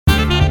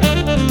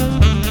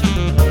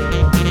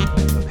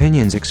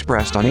opinions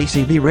expressed on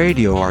ACB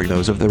Radio are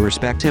those of the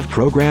respective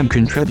program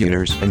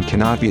contributors and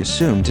cannot be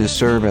assumed to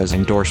serve as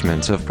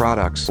endorsements of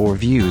products or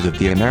views of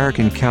the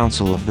American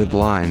Council of the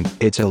Blind,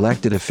 its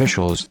elected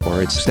officials,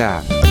 or its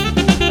staff.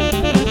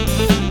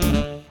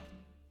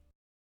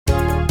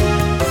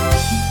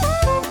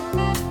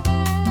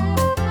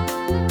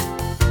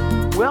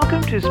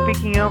 Welcome to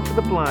Speaking Out for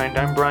the Blind.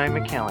 I'm Brian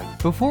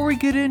McKellen. Before we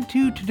get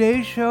into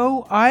today's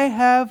show, I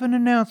have an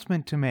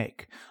announcement to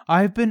make.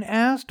 I've been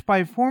asked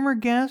by former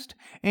guest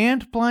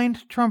and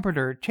blind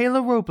trumpeter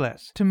Chela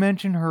Robles to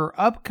mention her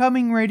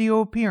upcoming radio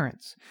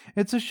appearance.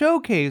 It's a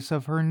showcase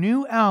of her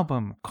new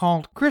album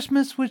called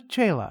Christmas with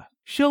Chela.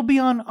 She'll be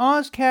on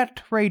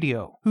Ozcat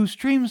Radio, who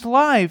streams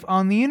live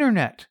on the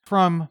internet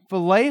from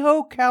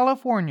Vallejo,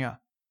 California,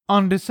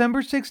 on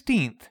December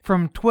 16th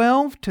from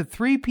 12 to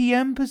 3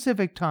 p.m.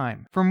 Pacific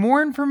Time. For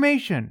more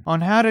information on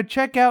how to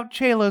check out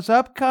Chela's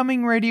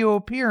upcoming radio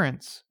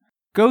appearance,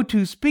 go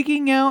to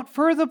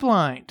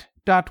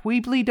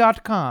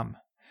speakingoutfortheblind.weebly.com.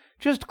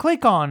 Just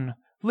click on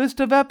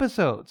List of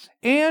Episodes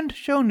and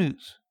Show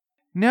News.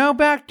 Now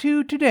back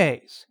to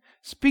today's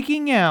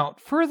Speaking Out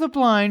for the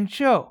Blind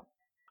show.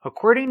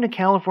 According to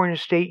California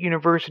State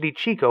University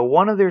Chico,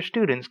 one of their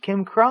students,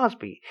 Kim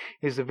Crosby,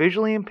 is a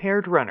visually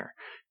impaired runner.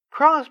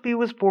 Crosby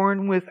was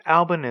born with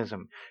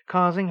albinism,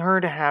 causing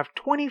her to have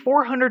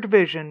 2400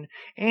 vision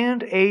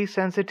and a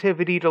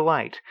sensitivity to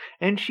light,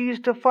 and she's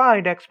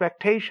defied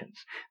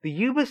expectations. The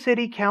Yuba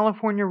City,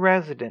 California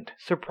resident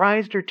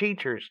surprised her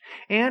teachers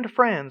and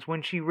friends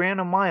when she ran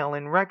a mile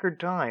in record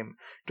time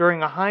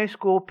during a high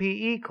school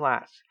PE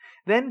class.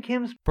 Then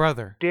Kim's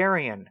brother,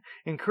 Darian,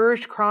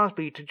 encouraged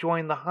Crosby to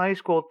join the high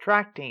school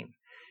track team.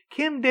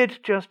 Kim did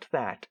just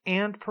that,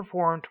 and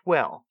performed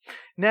well.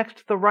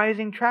 Next, the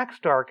rising track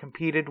star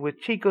competed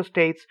with Chico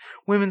State's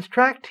women's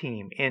track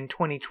team in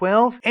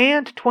 2012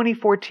 and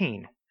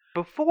 2014.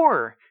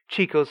 Before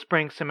Chico's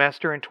spring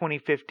semester in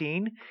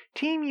 2015,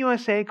 Team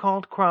USA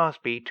called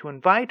Crosby to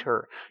invite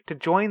her to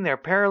join their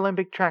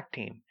Paralympic track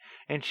team,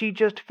 and she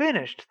just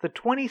finished the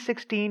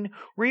 2016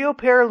 Rio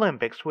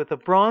Paralympics with a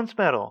bronze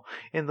medal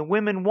in the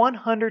women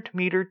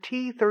 100-meter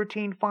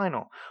T13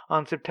 final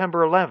on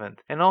September 11th,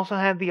 and also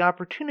had the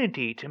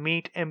opportunity to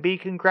meet and be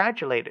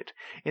congratulated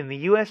in the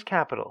U.S.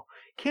 Capitol.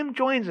 Kim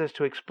joins us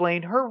to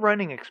explain her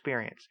running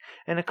experience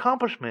and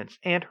accomplishments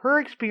and her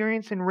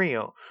experience in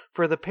Rio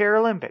for the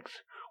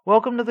Paralympics.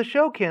 Welcome to the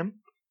show, Kim.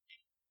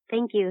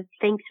 Thank you.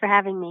 Thanks for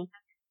having me.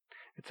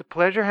 It's a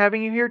pleasure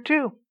having you here,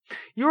 too.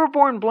 You were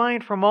born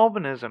blind from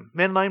albinism.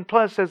 Medline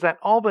Plus says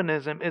that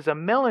albinism is a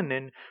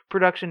melanin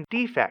production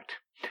defect.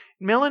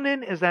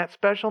 Melanin is that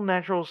special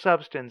natural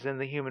substance in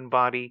the human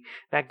body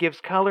that gives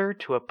color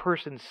to a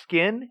person's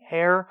skin,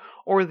 hair,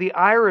 or the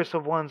iris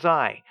of one's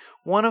eye.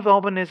 One of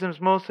albinism's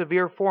most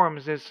severe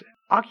forms is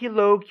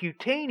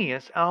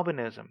oculocutaneous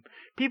albinism.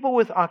 People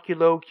with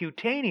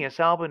oculocutaneous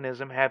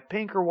albinism have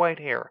pink or white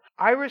hair,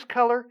 iris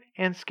color,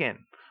 and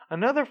skin.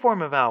 Another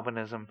form of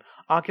albinism,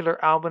 ocular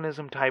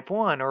albinism type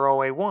 1 or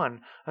OA1,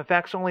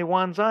 affects only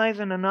one's eyes,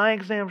 and an eye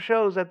exam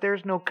shows that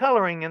there's no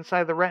coloring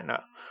inside the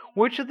retina.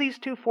 Which of these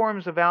two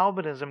forms of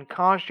albinism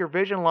caused your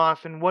vision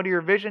loss, and what are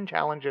your vision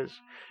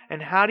challenges?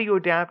 And how do you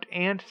adapt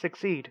and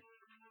succeed?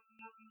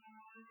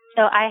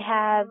 So I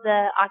have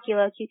the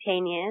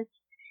oculocutaneous,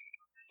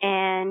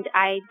 and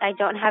I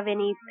don't have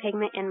any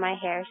pigment in my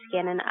hair,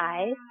 skin, and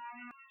eyes.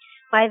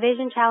 My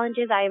vision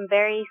challenges, I am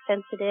very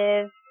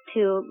sensitive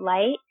to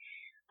light.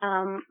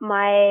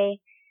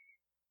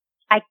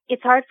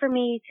 It's hard for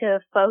me to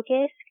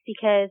focus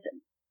because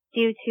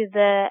due to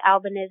the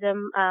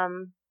albinism,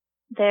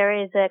 there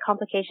is a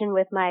complication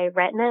with my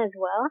retina as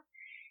well,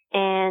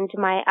 and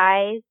my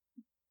eyes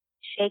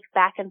shake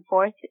back and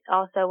forth.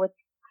 Also, with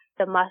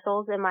the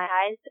muscles in my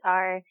eyes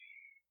aren't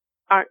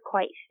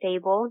quite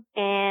stable,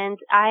 and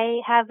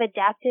I have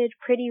adapted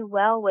pretty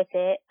well with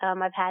it.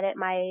 I've had it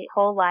my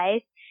whole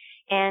life,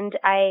 and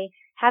I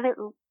haven't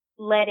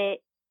let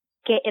it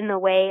get in the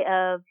way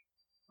of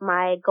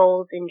my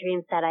goals and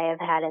dreams that I have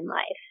had in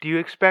life. Do you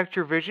expect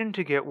your vision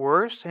to get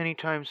worse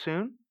anytime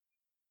soon?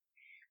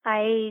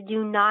 I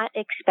do not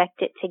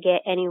expect it to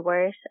get any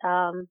worse.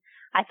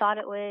 I thought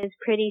it was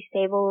pretty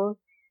stable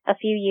a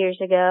few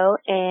years ago,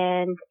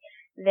 and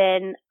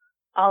then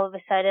all of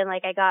a sudden,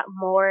 I got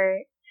more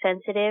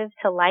sensitive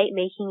to light,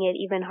 making it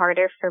even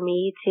harder for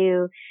me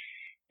to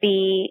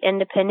be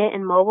independent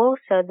and mobile.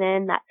 So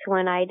then that's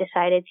when I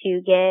decided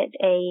to get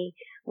a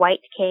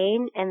white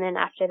cane, and then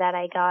after that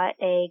I got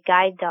a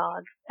guide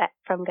dog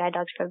from Guide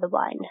Dogs for the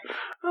Blind.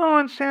 Oh,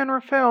 in San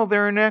Rafael,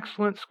 they're an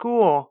excellent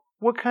school.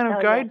 What kind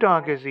of guide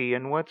dog is he,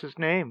 and what's his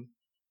name?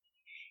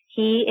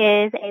 He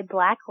is a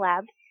black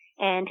lab,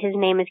 and his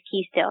name is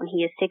Keystone.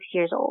 He is 6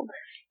 years old.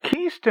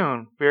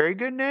 Keystone, very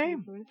good name.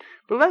 Mm-hmm.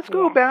 But let's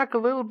go Yeah. back a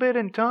little bit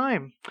in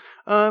time.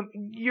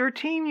 Your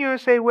Team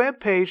USA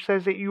webpage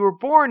says that you were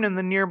born in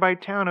the nearby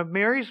town of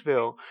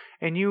Marysville,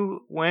 and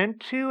you went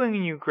to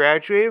and you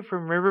graduated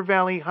from River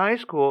Valley High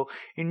School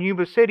in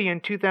Yuba City in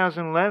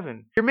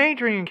 2011. You're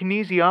majoring in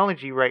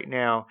kinesiology right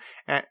now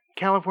at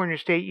California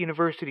State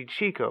University,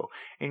 Chico,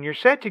 and you're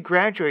set to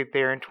graduate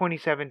there in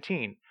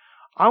 2017.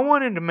 I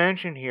wanted to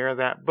mention here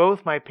that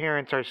both my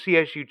parents are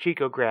CSU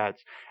Chico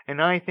grads,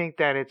 and I think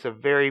that it's a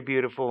very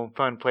beautiful and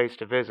fun place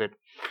to visit.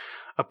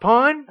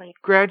 Upon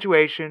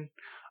graduation,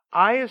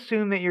 I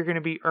assume that you're going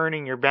to be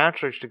earning your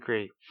bachelor's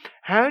degree.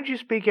 How did you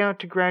speak out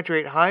to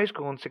graduate high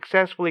school and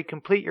successfully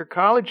complete your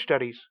college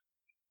studies?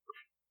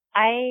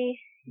 I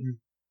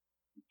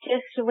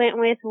just went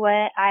with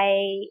what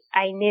I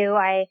knew.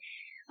 I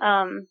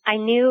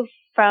knew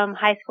from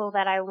high school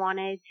that I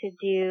wanted to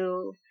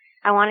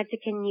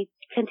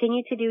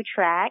continue to do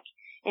track,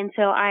 and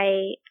so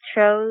I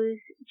chose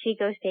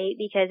Chico State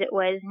because it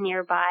was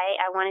nearby.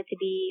 I wanted to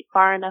be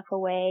far enough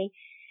away,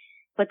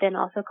 but then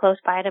also close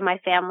by to my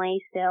family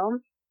still.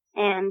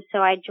 And so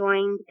I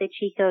joined the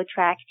Chico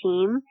track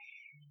team,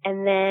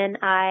 and then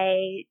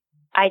I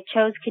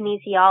chose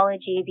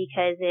kinesiology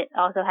because it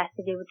also has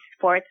to do with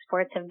sports.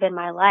 Sports have been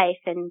my life,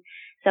 and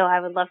so I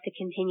would love to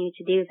continue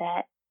to do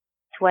that.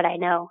 It's what I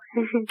know.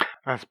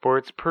 A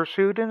sports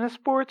pursuit and a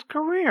sports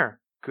career.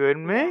 Good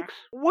mix.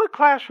 Yeah. What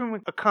classroom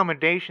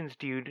accommodations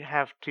do you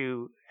have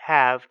to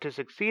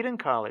succeed in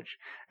college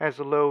as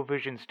a low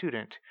vision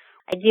student?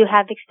 I do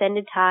have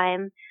extended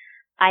time.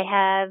 I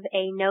have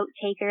a note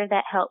taker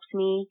that helps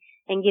me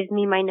and gives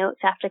me my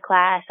notes after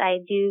class. I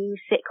do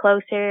sit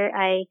closer.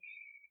 I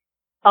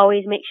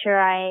always make sure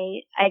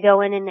I go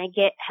in and I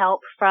get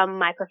help from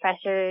my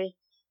professors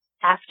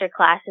after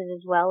classes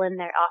as well in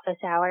their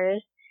office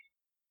hours.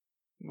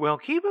 Well,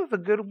 keep up the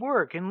good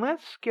work, and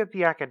let's get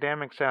the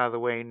academics out of the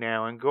way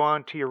now and go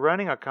on to your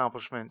running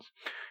accomplishments.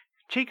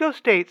 Chico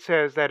State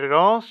says that it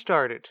all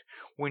started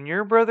when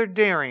your brother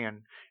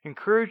Darian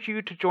encouraged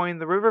you to join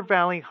the River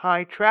Valley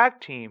High track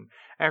team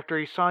after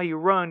he saw you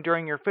run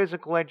during your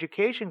physical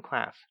education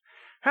class.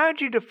 How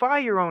did you defy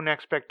your own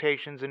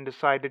expectations and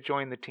decide to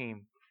join the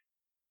team?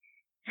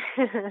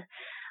 At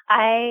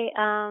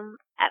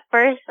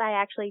first I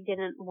actually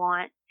didn't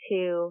want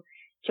to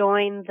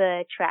join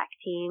the track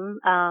team.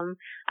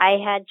 I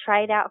had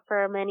tried out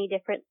for many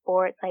different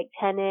sports like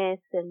tennis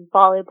and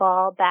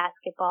volleyball,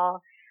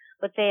 basketball,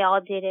 but they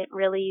all didn't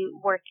really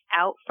work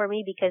out for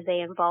me because they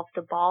involved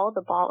the ball.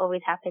 The ball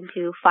always happened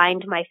to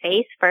find my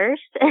face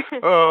first.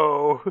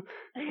 Oh.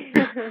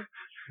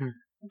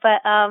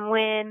 But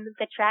when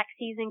the track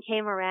season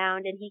came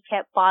around and he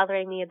kept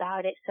bothering me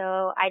about it,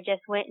 so I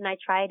just went and I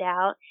tried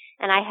out,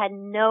 and I had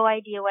no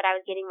idea what I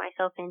was getting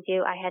myself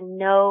into. I had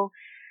no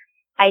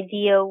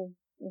idea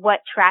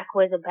what track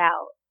was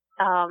about.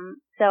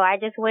 So I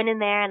just went in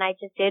there and I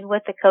just did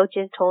what the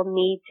coaches told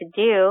me to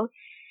do.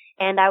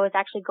 And I was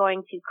actually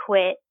going to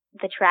quit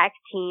the track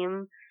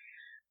team,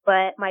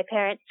 but my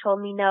parents told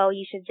me, no,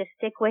 you should just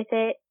stick with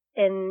it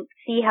and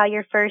see how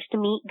your first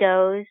meet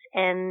goes.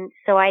 And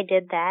so I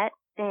did that,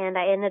 and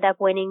I ended up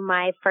winning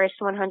my first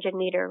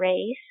 100-meter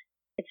race.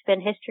 It's been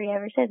history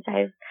ever since.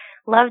 I've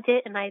loved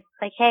it, and I was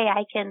like, hey,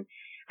 I can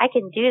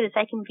do this.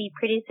 I can be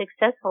pretty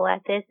successful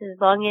at this as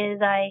long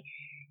as I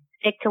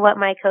stick to what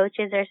my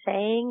coaches are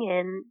saying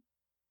and,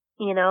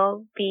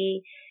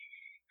 be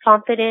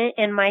confident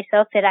in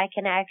myself that I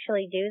can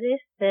actually do this.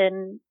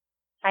 Then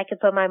I could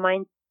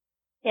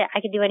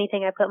I could do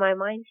anything I put my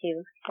mind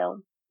to.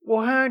 So.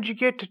 Well, how did you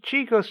get to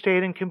Chico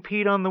State and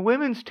compete on the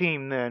women's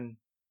team then?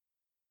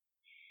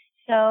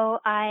 So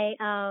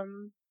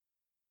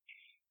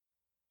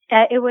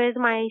it was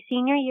my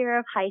senior year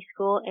of high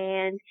school,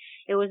 and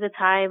it was a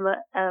time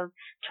of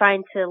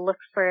trying to look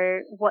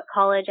for what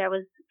college I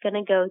was going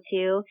to go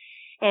to.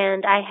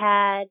 And I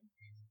had,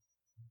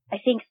 I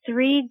think,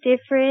 3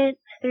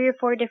 or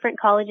 4 different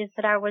colleges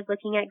that I was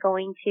looking at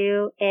going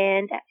to.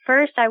 And at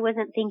first I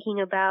wasn't thinking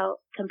about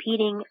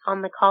competing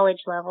on the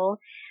college level,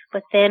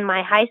 but then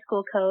my high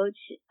school coach,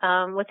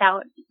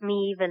 without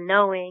me even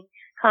knowing,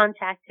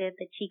 contacted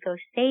the Chico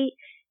State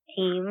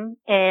team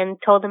and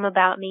told them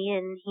about me,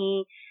 and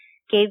he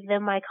gave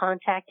them my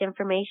contact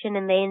information,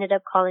 and they ended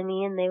up calling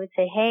me, and they would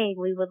say, hey,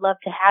 we would love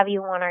to have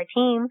you on our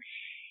team.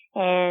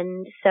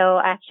 And so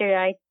after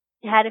I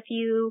had a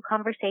few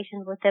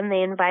conversations with them,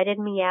 they invited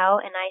me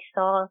out, and I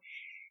saw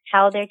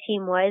how their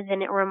team was,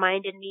 and it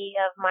reminded me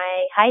of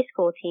my high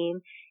school team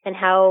and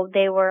how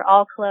they were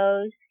all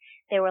close.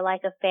 They were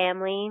like a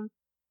family.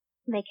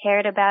 They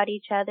cared about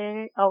each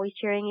other, always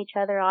cheering each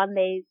other on.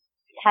 They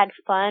had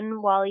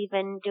fun while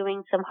even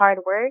doing some hard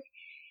work.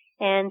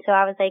 And so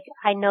I was like,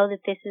 I know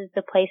that this is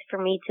the place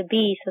for me to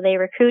be. So they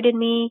recruited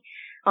me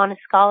on a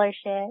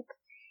scholarship,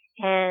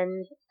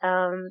 and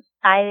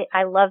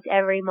I loved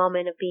every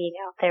moment of being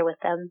out there with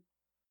them.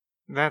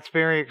 That's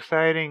very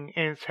exciting,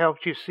 and it's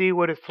helped you see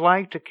what it's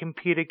like to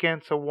compete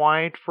against a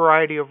wide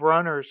variety of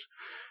runners.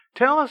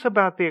 Tell us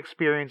about the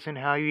experience and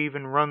how you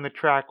even run the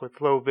track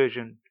with low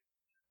vision.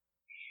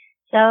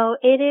 So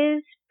it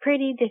is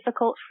pretty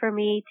difficult for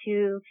me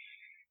to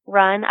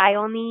run. I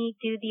only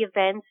do the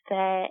events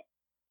that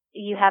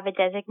you have a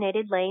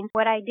designated lane.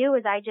 What I do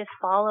is I just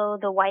follow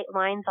the white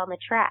lines on the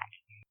track.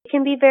 It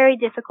can be very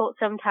difficult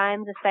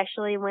sometimes,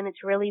 especially when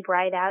it's really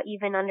bright out.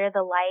 Even under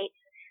the lights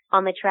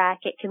on the track,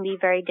 it can be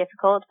very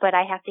difficult, but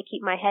I have to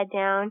keep my head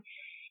down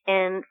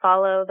and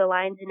follow the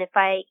lines. And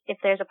if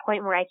there's a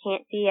point where I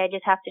can't see, I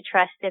just have to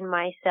trust in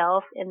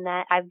myself and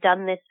that I've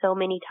done this so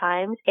many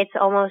times. It's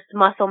almost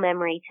muscle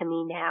memory to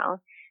me now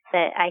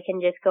that I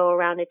can just go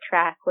around a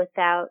track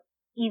without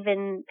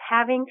even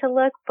having to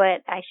look,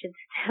 but I should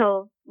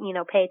still,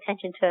 pay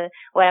attention to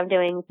what I'm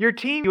doing. Your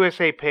Team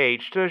USA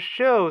page does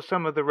show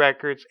some of the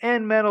records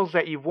and medals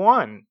that you've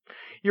won.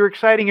 Your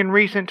exciting and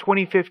recent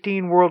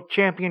 2015 World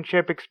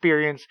Championship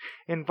experience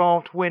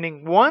involved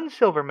winning 1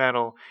 silver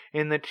medal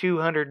in the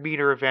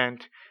 200-meter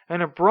event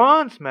and a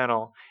bronze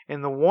medal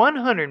in the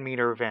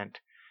 100-meter event.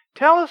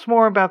 Tell us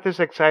more about this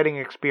exciting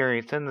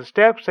experience and the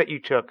steps that you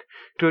took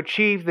to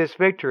achieve this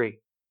victory.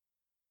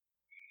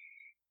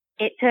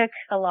 It took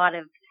a lot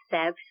of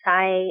steps.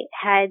 I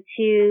had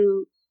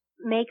to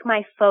make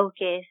my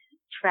focus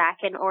track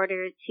in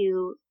order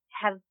to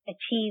have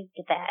achieved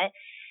that.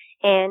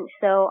 And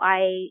so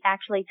I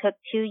actually took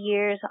 2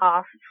 years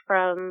off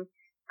from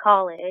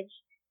college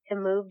to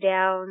move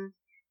down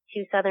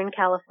to Southern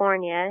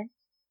California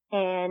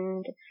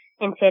and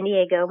in San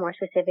Diego more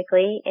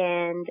specifically,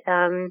 and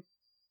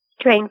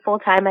train full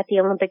time at the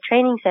Olympic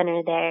Training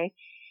Center there.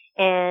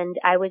 And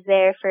I was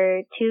there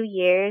for 2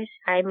 years.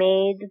 I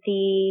made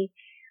the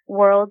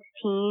world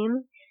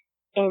team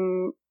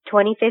in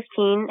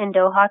 2015 in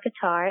Doha,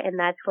 Qatar, and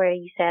that's where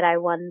you said I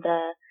won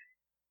the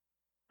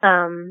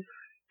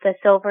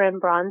silver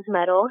and bronze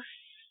medals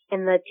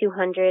in the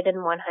 200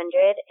 and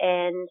 100.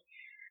 And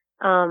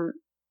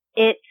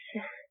it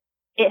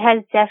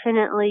has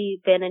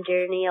definitely been a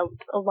journey,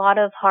 a lot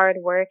of hard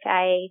work.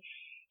 I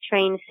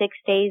train 6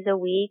 days a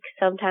week,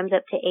 sometimes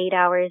up to 8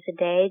 hours a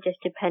day, just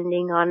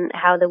depending on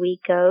how the week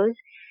goes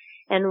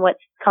and what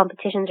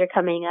competitions are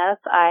coming up.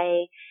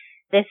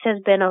 This has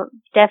been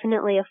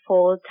definitely a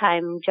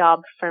full-time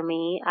job for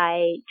me.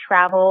 I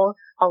travel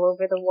all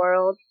over the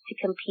world to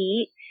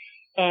compete,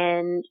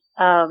 and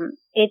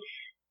it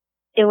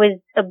was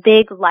a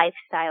big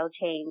lifestyle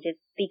change. It's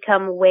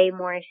become way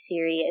more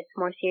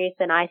serious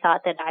than I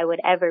thought that I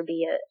would ever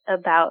be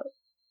about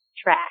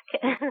track.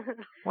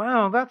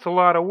 Wow, that's a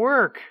lot of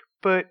work.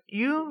 But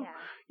you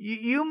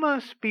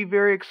must be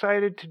very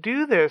excited to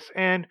do this,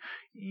 and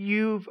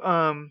you've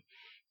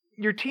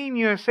your Team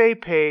USA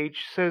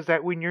page says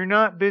that when you're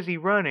not busy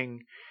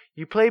running,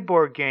 you play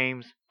board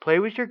games, play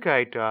with your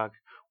guide dog,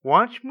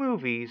 watch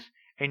movies,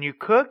 and you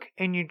cook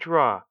and you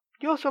draw.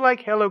 You also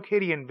like Hello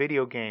Kitty and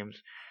video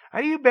games. How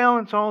do you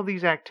balance all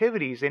these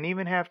activities and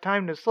even have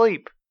time to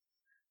sleep?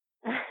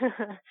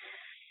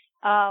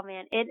 Oh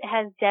man, it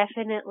has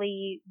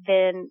definitely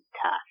been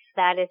tough.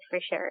 That is for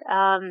sure.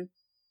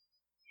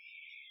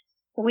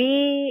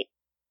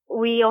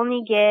 We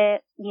only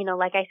get,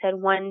 like I said,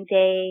 1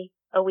 day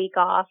a week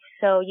off.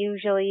 So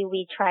usually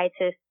we try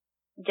to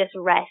just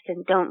rest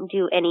and don't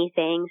do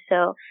anything.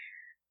 So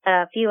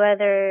a few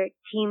other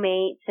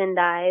teammates and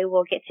I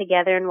will get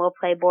together and we'll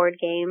play board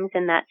games,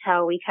 and that's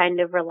how we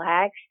kind of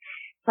relax.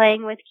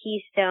 Playing with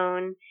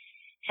Keystone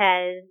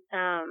has,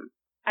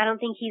 I don't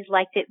think he's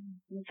liked it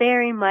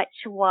very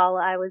much while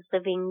I was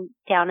living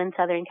down in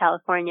Southern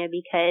California,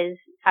 because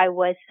I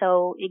was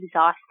so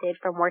exhausted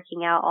from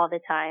working out all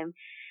the time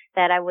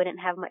that I wouldn't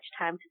have much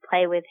time to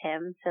play with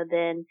him. So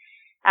then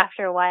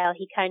after a while,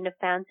 he kind of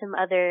found some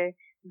other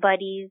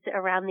buddies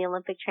around the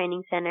Olympic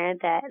Training Center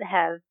that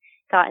have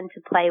gotten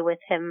to play with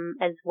him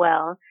as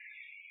well.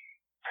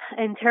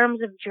 In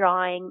terms of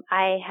drawing,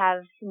 I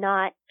have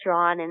not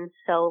drawn in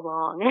so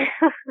long.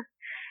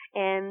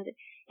 And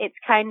it's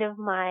kind of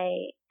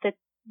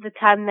the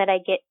time that I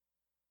get,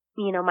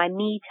 my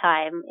me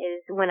time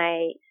is when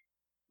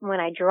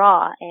I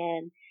draw,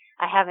 and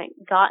I haven't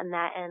gotten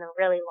that in a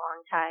really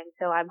long time.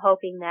 So I'm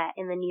hoping that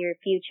in the near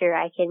future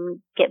I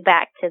can get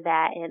back to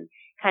that and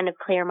kind of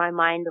clear my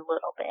mind a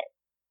little bit.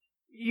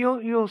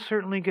 You'll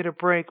certainly get a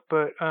break,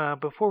 but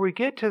before we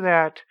get to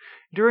that,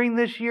 during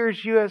this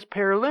year's U.S.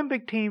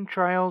 Paralympic team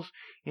trials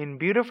in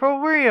beautiful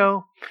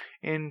Rio,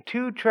 in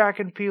 2 track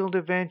and field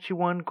events, you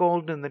won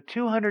gold in the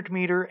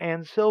 200-meter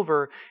and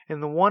silver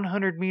in the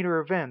 100-meter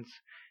events.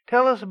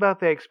 Tell us about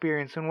that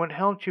experience and what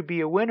helped you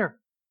be a winner.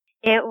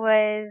 It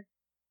was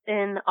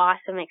an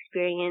awesome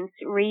experience.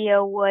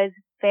 Rio was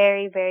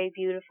very, very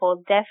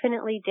beautiful.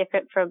 Definitely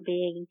different from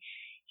being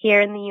here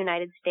in the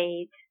United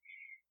States.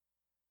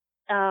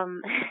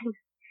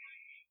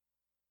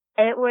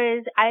 It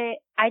was, I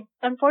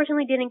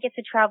unfortunately didn't get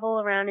to travel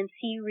around and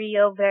see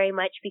Rio very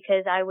much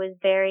because I was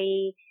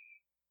very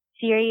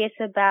serious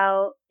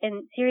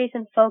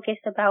and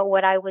focused about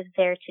what I was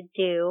there to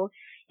do.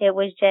 It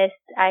was just,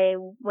 I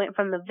went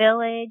from the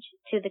village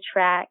to the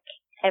track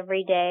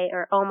every day,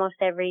 or almost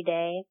every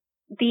day.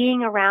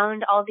 Being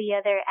around all the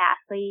other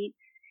athletes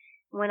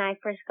when I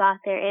first got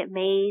there, it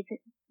made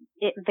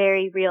it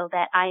very real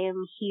that I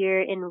am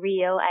here in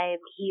Rio. I am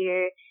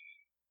here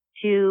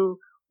to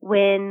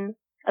win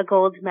a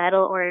gold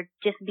medal or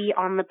just be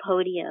on the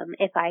podium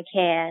if I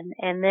can.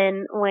 And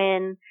then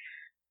when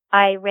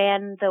I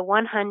ran the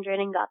 100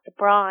 and got the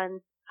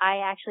bronze, I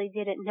actually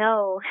didn't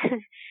know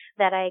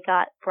that I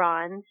got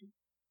bronze.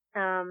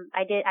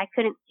 I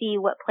couldn't see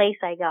what place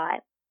I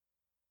got.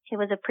 It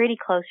was a pretty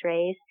close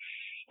race,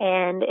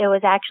 and it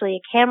was actually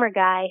a camera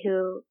guy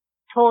who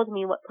told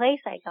me what place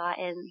I got,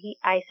 and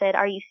I said,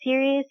 "Are you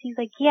serious?" He's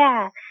like,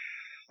 "Yeah."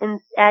 And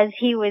as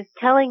he was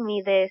telling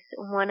me this,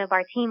 one of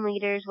our team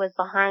leaders was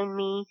behind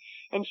me,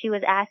 and she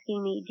was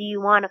asking me, "Do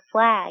you want a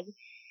flag?"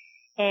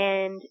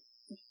 And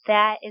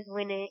that is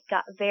when it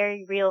got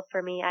very real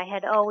for me. I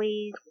had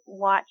always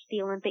watched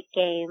the Olympic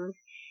Games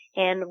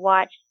and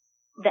watched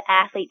the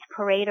athletes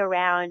parade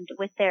around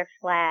with their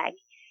flag.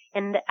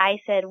 And I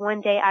said,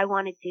 one day I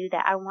want to do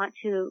that. I want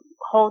to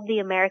hold the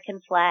American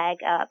flag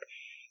up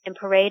and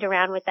parade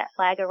around with that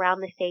flag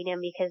around the stadium,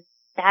 because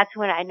that's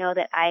when I know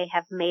that I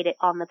have made it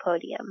on the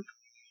podium.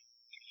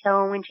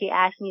 So when she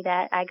asked me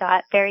that, I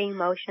got very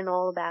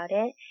emotional about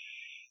it.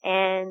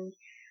 And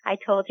I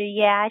told her,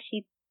 yeah,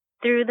 she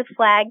threw the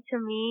flag to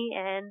me,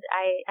 and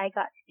I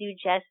got to do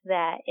just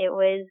that. It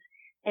was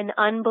an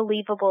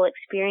unbelievable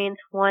experience,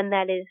 one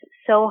that is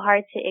so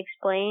hard to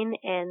explain,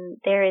 and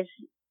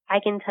I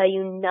can tell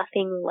you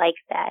nothing like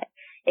that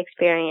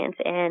experience.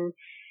 And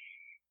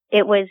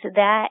it was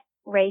that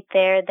right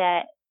there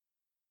that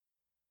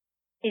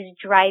is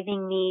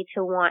driving me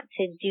to want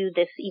to do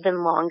this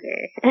even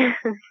longer.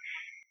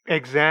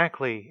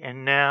 Exactly.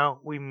 And now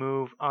we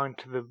move on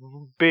to the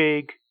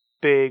big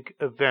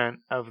event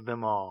of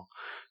them all,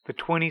 the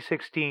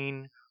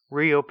 2016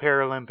 Rio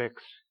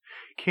Paralympics.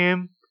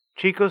 Kim,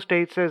 Chico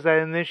State says that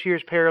in this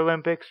year's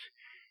Paralympics,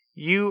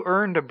 you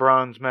earned a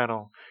bronze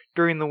medal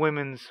during the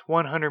women's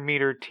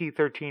 100-meter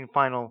T13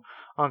 final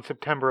on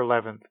September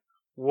 11th.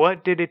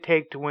 What did it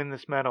take to win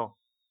this medal?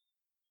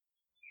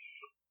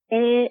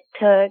 It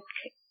took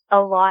a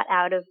lot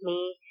out of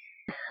me.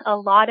 A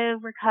lot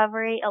of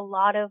recovery, a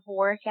lot of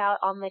workout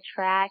on the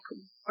track,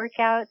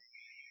 workouts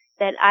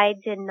that I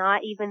did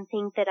not even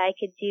think that I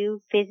could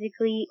do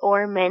physically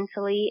or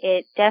mentally.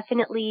 It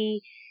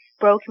definitely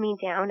broke me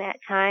down at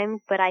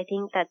times, but I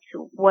think that's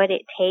what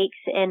it takes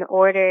in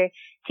order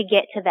to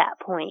get to that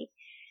point.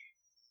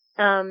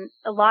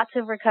 Lots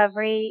of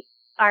recovery.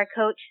 Our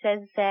coach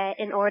says that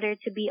in order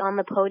to be on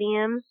the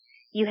podium,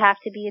 you have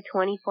to be a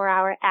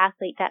 24-hour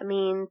athlete. That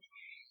means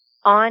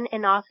on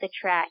and off the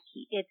track.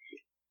 It's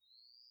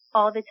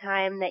all the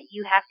time that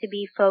you have to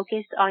be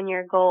focused on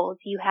your goals.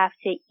 You have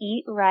to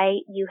eat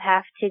right. You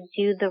have to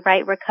do the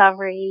right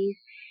recoveries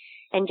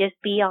and just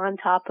be on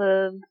top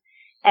of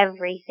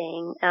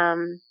everything.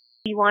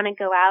 You want to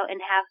go out and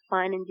have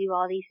fun and do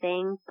all these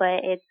things,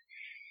 but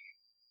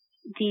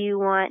do you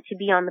want to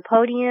be on the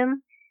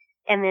podium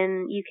and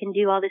then you can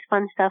do all this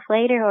fun stuff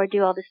later, or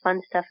do all this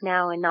fun stuff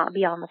now and not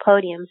be on the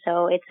podium?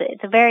 So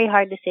it's a very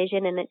hard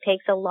decision, and it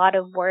takes a lot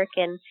of work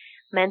and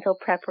mental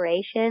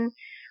preparation.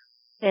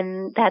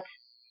 And that's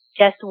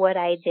just what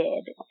I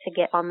did to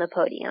get on the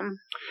podium.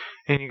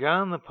 And you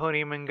got on the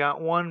podium and got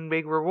one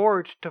big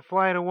reward to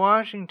fly to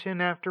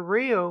Washington after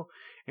Rio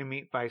and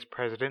meet Vice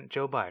President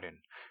Joe Biden,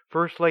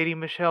 First Lady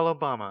Michelle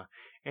Obama,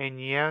 and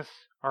yes,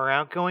 our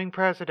outgoing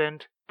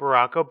President,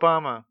 Barack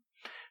Obama.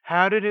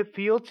 How did it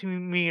feel to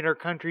meet our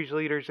country's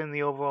leaders in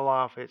the Oval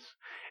Office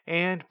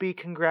and be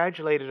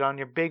congratulated on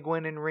your big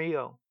win in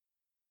Rio?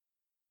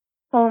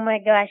 Oh my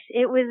gosh,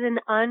 it was an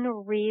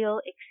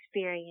unreal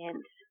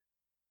experience.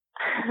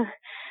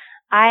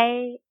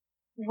 I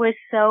was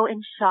so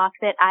in shock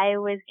that I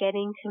was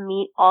getting to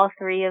meet all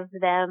three of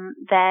them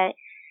that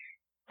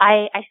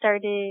I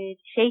started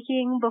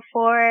shaking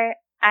before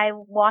I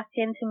walked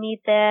in to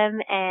meet them,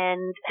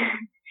 and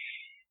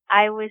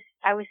I was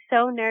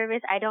so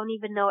nervous. I don't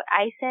even know what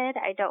I said.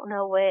 I don't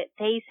know what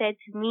they said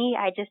to me.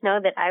 I just know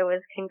that I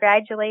was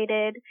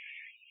congratulated.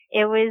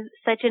 It was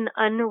such an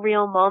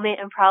unreal moment,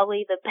 and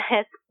probably the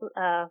best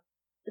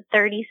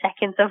 30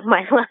 seconds of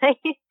my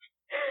life.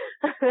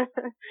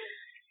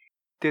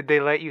 Did they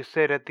let you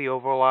sit at the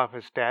Oval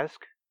Office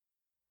desk?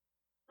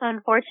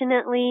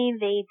 Unfortunately,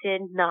 they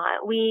did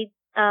not. We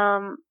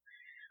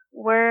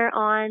were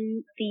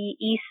on the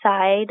east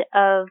side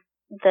of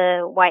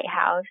the White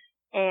House,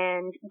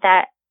 and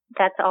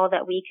that's all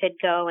that we could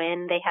go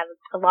in. They have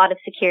a lot of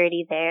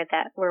security there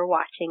that were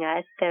watching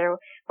us. There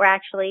were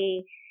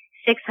actually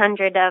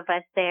 600 of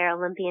us there,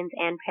 Olympians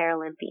and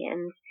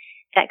Paralympians,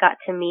 that got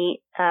to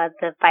meet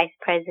the Vice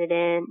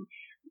President,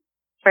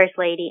 First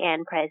Lady,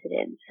 and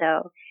President.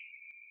 So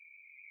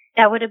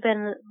that would have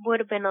been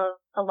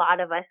a lot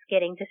of us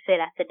getting to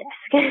sit at the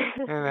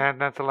desk. And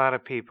that's a lot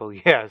of people,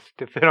 yes,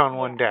 to fit on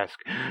one desk.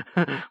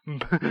 I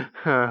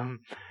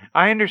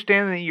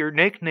understand that your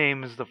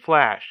nickname is The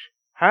Flash.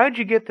 How did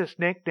you get this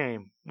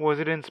nickname? Was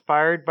it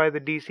inspired by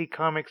the DC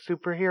Comics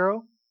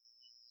superhero?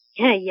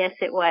 Yes,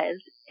 it was.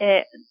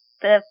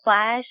 The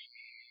Flash,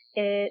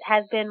 it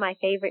has been my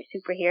favorite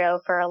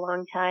superhero for a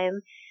long time.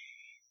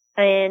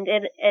 And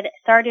it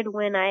started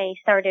when I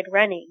started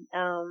running.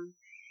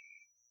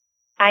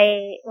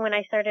 When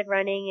I started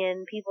running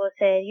and people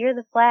said, "You're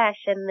the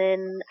Flash," and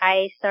then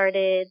I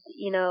started,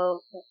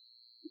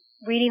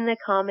 reading the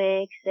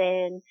comics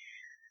and,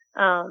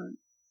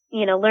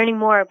 learning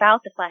more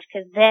about the Flash,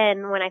 because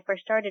then when I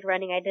first started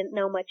running, I didn't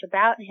know much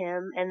about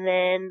him, and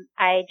then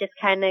I just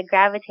kind of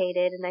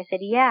gravitated, and I said,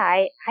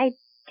 yeah, I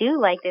do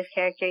like this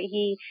character.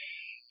 He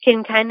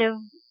can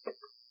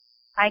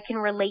I can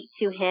relate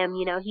to him,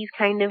 he's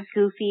kind of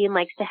goofy and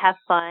likes to have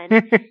fun,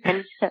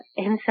 and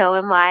so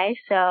am I,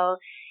 so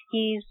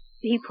he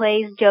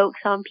plays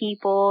jokes on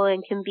people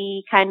and can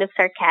be kind of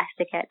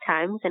sarcastic at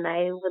times, and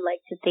I would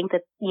like to think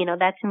that,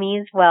 that's me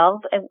as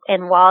well,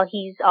 and while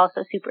he's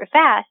also super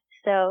fast,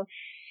 so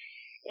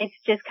it's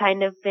just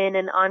kind of been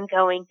an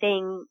ongoing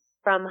thing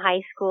from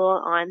high school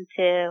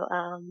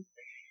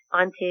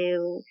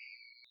onto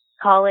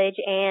college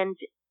and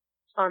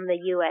on the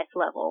U.S.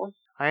 level.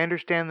 I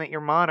understand that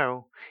your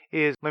motto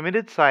is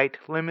limited sight,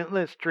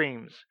 limitless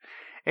dreams.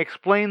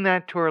 Explain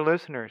that to our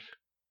listeners.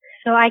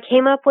 So I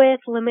came up with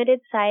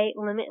limited sight,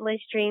 limitless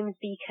dreams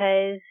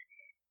because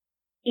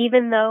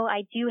even though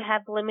I do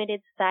have limited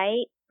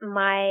sight,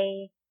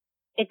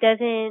 it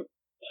doesn't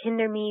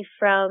hinder me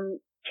from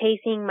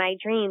chasing my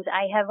dreams.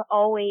 I have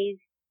always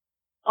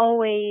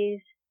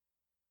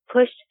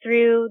pushed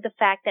through the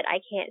fact that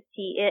I can't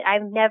see it.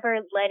 I've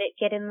never let it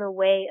get in the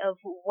way of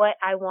what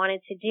I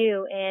wanted to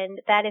do. And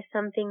that is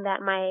something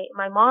that my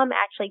mom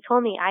actually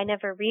told me. I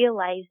never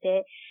realized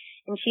it.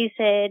 And she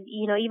said,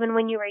 even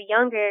when you were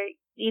younger,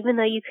 even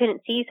though you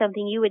couldn't see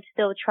something, you would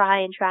still try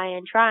and try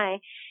and try.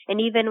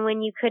 And even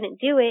when you couldn't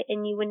do it,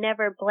 and you would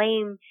never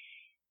blame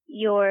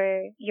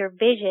your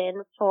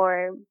vision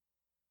for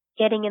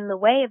getting in the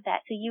way of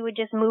that. So you would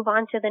just move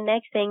on to the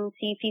next thing,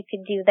 see if you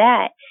could do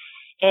that.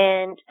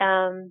 And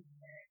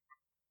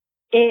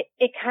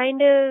it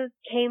kind of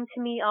came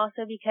to me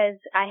also because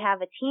I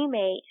have a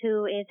teammate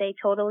who is a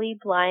totally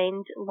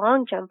blind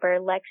long jumper,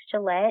 Lex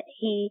Gillette.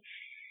 He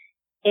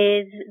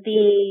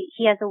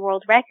has a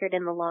world record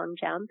in the long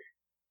jump.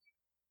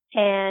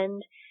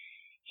 And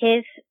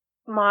his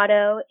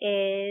motto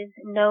is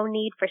no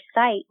need for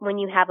sight when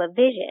you have a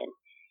vision.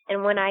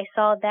 And when I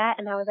saw that,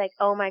 and I was like,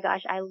 oh my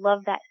gosh, I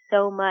love that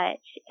so much.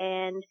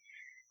 And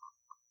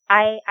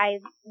I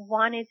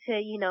wanted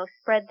to,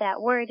 spread that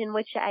word, in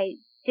which I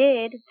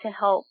did to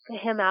help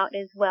him out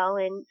as well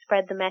and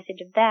spread the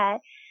message of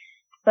that.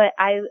 But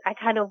I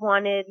kind of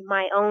wanted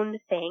my own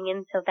thing.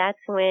 And so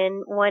that's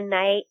when one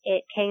night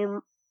it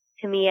came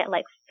to me at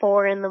like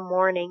 4 a.m.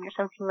 or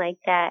something like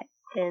that.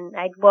 And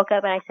I woke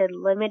up and I said,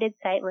 limited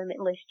sight,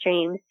 limitless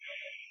dreams.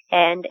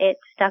 And it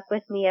stuck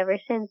with me ever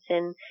since.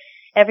 And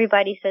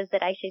everybody says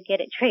that I should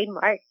get it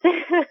trademarked.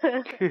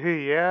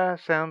 Yeah,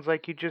 sounds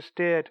like you just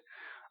did.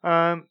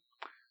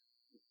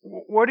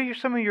 What are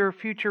some of your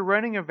future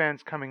running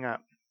events coming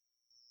up?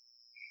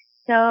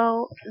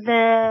 So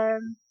the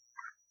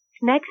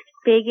next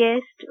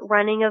biggest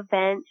running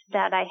event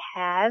that I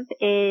have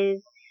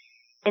is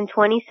in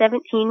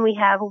 2017, we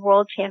have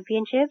World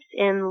Championships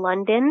in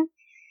London.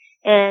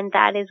 And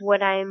that is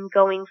what I'm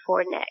going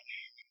for next.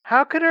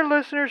 How can our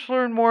listeners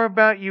learn more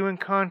about you and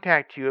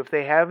contact you if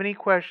they have any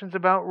questions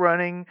about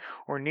running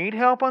or need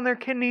help on their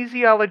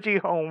kinesiology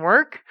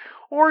homework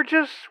or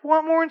just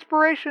want more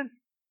inspiration?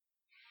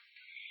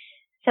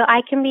 So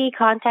I can be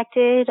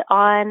contacted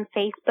on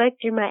Facebook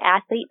through my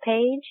athlete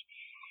page.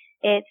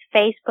 It's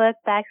Facebook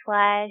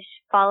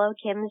 /follow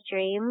Kim's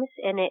Dreams,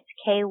 and it's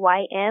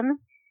KYM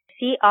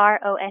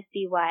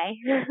CROSBY.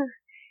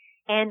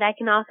 And I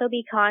can also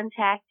be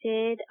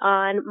contacted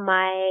on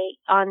my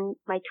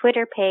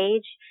Twitter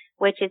page,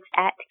 which is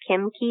at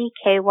Kimkey,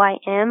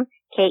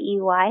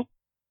 KYMKEY.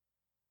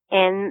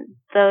 And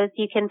those,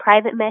 you can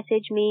private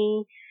message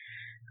me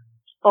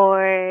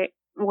or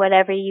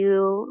whatever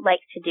you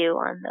like to do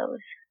on those.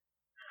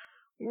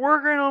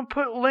 We're going to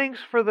put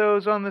links for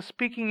those on the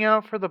Speaking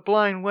Out for the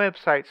Blind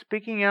website,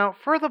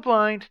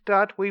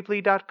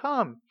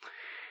 speakingoutfortheblind.weebly.com.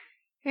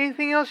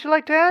 Anything else you'd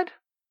like to add?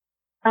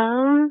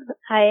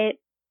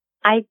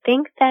 I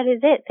think that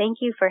is it.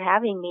 Thank you for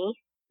having me.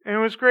 And it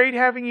was great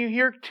having you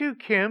here too,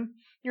 Kim.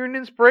 You're an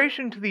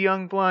inspiration to the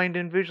young blind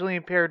and visually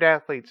impaired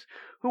athletes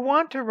who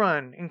want to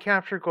run and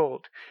capture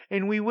gold.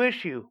 And we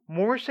wish you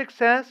more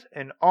success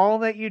in all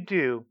that you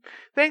do.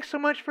 Thanks so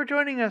much for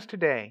joining us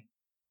today.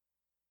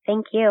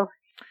 Thank you.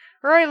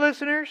 All right,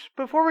 listeners,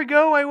 before we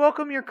go, I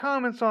welcome your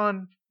comments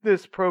on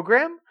this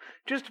program.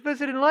 Just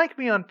visit and like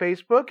me on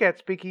Facebook at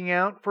Speaking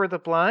Out for the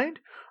Blind,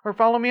 or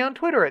follow me on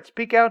Twitter at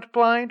Speak Out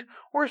Blind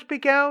or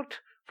Speak Out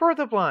for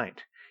the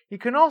Blind. You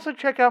can also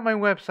check out my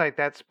website,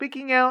 that's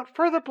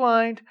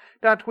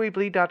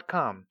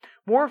speakingoutfortheblind.weebly.com.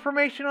 More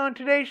information on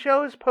today's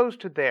show is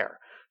posted there.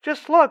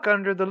 Just look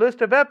under the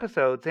list of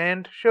episodes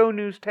and show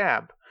news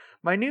tab.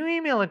 My new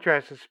email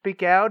address is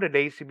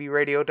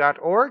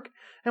speakout@acbradio.org,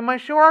 and my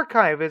show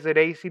archive is at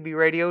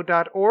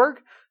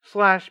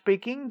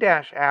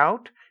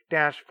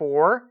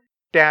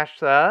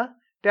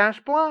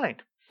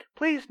acbradio.org/speaking-out-for-the-blind.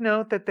 please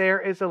note that there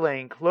is a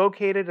link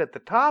located at the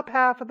top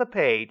half of the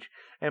page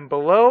and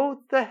below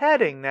the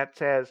heading that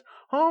says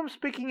Home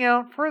Speaking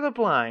Out for the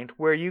Blind,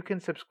 where you can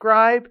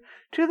subscribe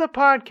to the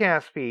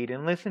podcast feed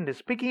and listen to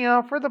Speaking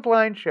Out for the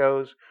Blind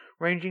shows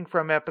ranging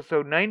from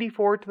episode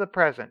 94 to the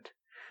present.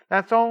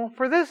 That's all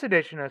for this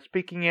edition of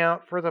Speaking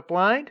Out for the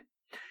Blind.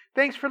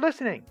 Thanks for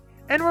listening,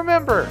 and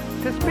remember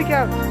to speak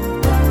out.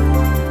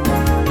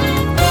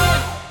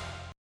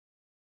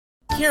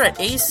 Here at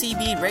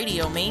ACB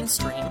Radio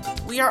Mainstream,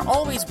 we are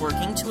always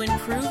working to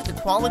improve the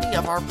quality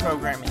of our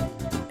programming.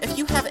 If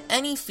you have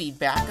any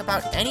feedback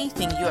about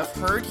anything you have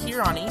heard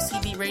here on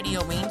ACB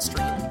Radio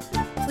Mainstream,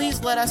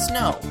 please let us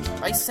know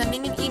by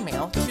sending an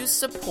email to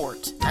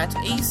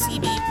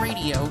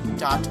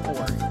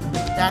support@acbradio.org.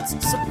 That's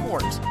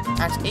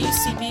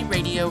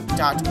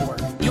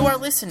support@acbradio.org. You are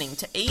listening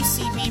to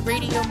ACB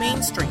Radio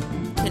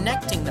Mainstream,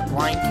 connecting the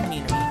blind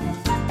community.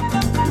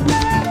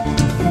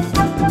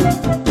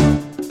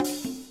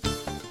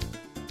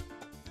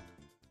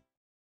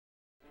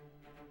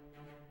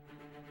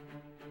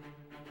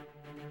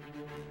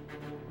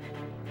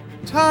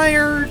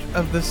 Tired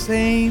of the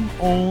same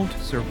old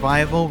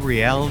survival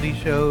reality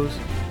shows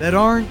that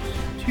aren't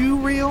too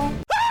real?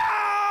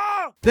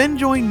 Then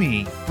join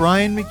me,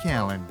 Brian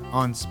McCallan,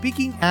 on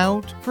Speaking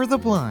Out for the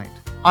Blind.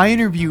 I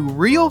interview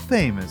real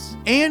famous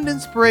and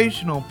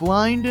inspirational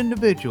blind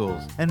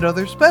individuals and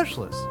other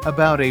specialists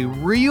about a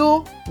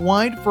real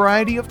wide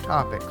variety of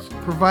topics,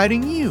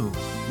 providing you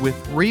with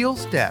real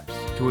steps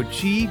to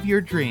achieve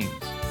your dreams.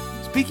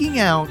 Speaking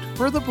Out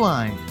for the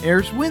Blind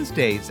airs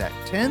Wednesdays at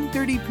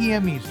 10:30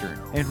 p.m.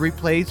 Eastern and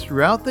replays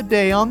throughout the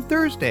day on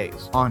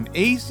Thursdays on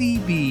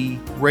ACB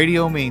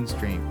Radio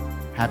Mainstream.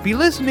 Happy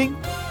listening!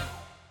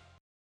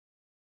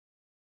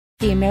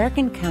 The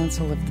American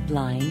Council of the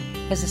Blind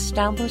has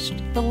established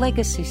the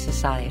Legacy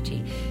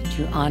Society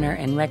to honor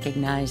and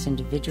recognize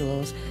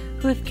individuals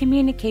who have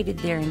communicated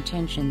their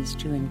intentions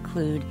to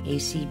include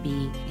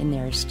ACB in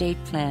their estate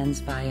plans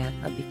via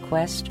a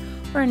bequest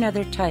or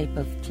another type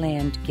of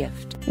planned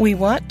gift. We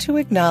want to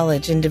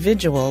acknowledge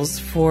individuals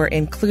for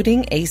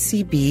including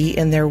ACB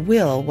in their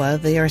will while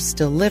they are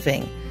still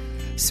living,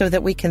 so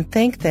that we can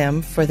thank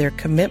them for their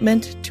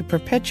commitment to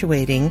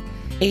perpetuating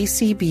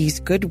ACB's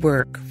good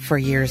work for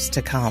years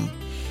to come.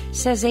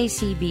 Says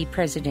ACB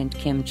President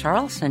Kim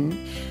Charlson.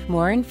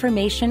 More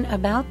information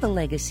about the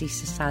Legacy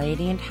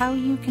Society and how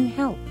you can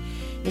help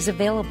is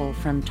available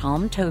from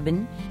Tom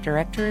Tobin,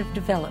 Director of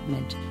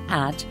Development,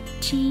 at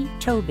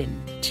ttobin,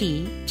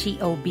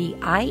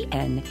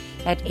 T-T-O-B-I-N,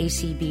 at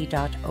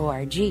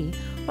acb.org,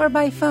 or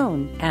by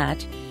phone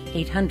at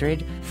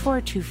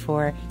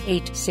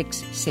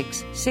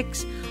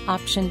 800-424-8666,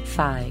 option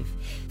 5.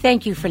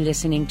 Thank you for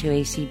listening to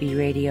ACB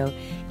Radio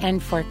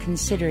and for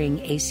considering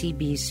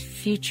ACB's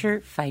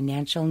future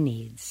financial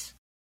needs.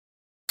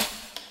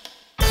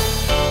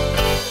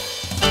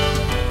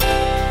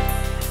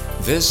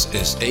 This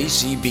is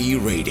ACB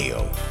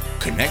Radio,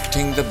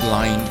 connecting the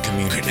blind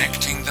community.